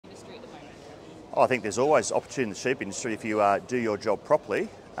I think there's always opportunity in the sheep industry if you do your job properly.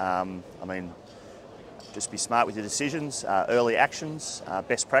 I mean, just be smart with your decisions, early actions,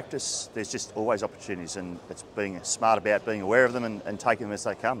 best practice. There's just always opportunities, and it's being smart about being aware of them and taking them as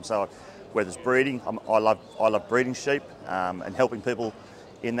they come. So whether it's breeding, I love breeding sheep and helping people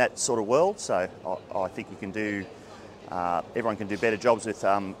in that sort of world. So I think you can do, everyone can do better jobs with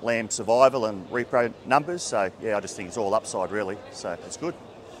lamb survival and repro numbers. So yeah, I just think it's all upside really. So it's good.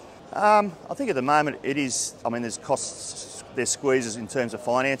 I think at the moment it is, I mean, there's costs, there's squeezes in terms of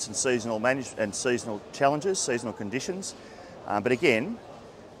finance and seasonal management and seasonal challenges, seasonal conditions. But again,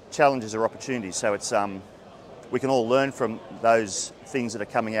 challenges are opportunities. So it's, we can all learn from those things that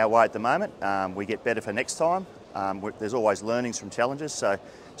are coming our way at the moment. We get better for next time. There's always learnings from challenges. So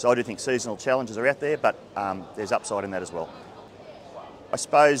I do think seasonal challenges are out there, but there's upside in that as well. I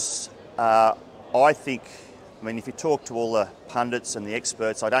suppose, I think, I mean, if you talk to all the pundits and the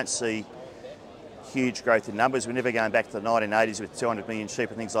experts, I don't see huge growth in numbers. We're never going back to the 1980s with 200 million sheep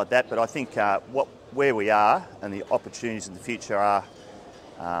and things like that. But I think where we are and the opportunities in the future are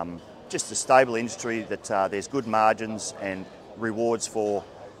just a stable industry that there's good margins and rewards for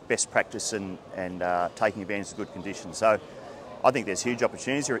best practice and taking advantage of good conditions. So I think there's huge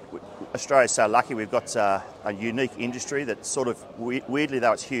opportunities. Australia's so lucky we've got a unique industry that sort of, weirdly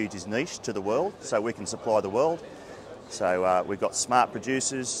though it's huge, is niche to the world, so we can supply the world. So we've got smart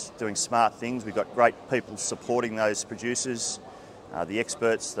producers doing smart things. We've got great people supporting those producers. The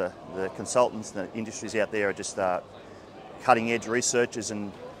experts, the consultants, the industries out there are just cutting edge researchers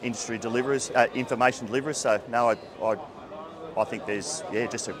and industry deliverers, information deliverers. So no, I think there's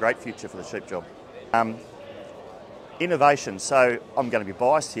just a great future for the sheep job. Innovation, so I'm going to be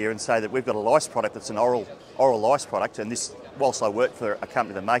biased here and say that we've got a lice product that's an oral lice product, and this, whilst I work for a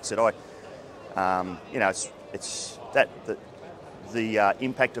company that makes it, you know, it's that the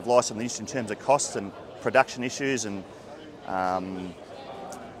impact of lice on the industry in terms of costs and production issues and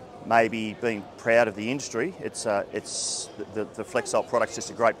maybe being proud of the industry. It's the Flexol product's just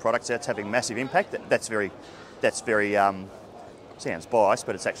a great product, so it's having massive impact. That's very sounds biased,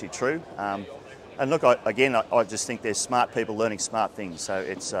 but it's actually true. And look, I just think there's smart people learning smart things. So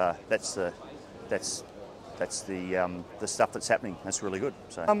it's that's the stuff that's happening. That's really good.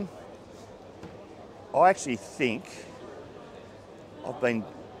 So I actually think I've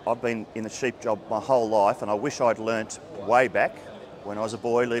been in the sheep job my whole life, and I wish I'd learnt way back when I was a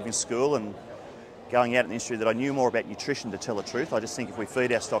boy leaving school and going out in the industry that I knew more about nutrition, to tell the truth. I just think if we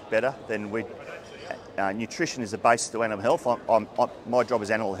feed our stock better, then nutrition is the basis to animal health. My job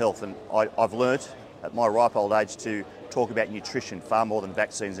is animal health, and I've learnt at my ripe old age to talk about nutrition far more than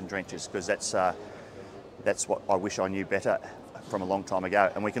vaccines and drenches, because that's what I wish I knew better from a long time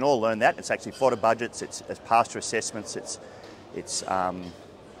ago. And we can all learn that. It's actually fodder budgets, it's pasture assessments, it's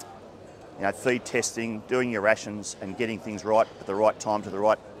you know, feed testing, doing your rations, and getting things right at the right time to the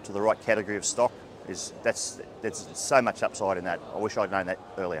right category of stock. There's so much upside in that. I wish I'd known that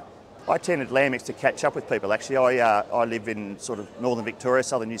earlier. I attended LambEx to catch up with people. Actually, I live in sort of northern Victoria,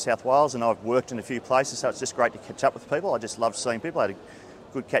 southern New South Wales, and I've worked in a few places, so it's just great to catch up with people. I just love seeing people. I had a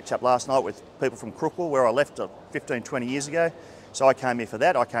good catch up last night with people from Crookwell, where I left 15, 20 years ago. So I came here for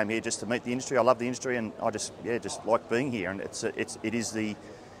that. I came here just to meet the industry. I love the industry, and I just like being here. And it is the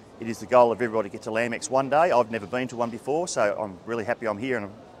goal of everybody to get to LambEx one day. I've never been to one before, so I'm really happy I'm here,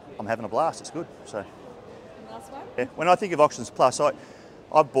 and I'm having a blast. It's good. So. Last one? Yeah. When I think of Auctions Plus,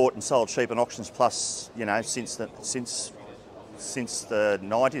 I've bought and sold sheep on Auctions Plus, you know, since the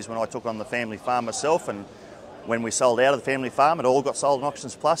 90s, when I took on the family farm myself, and when we sold out of the family farm, it all got sold on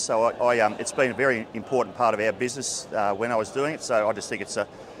Auctions Plus. So it's been a very important part of our business when I was doing it. So I just think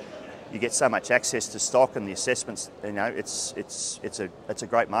you get so much access to stock and the assessments. You know, it's a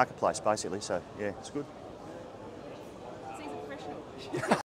great marketplace basically. So yeah, it's good. Seems professional.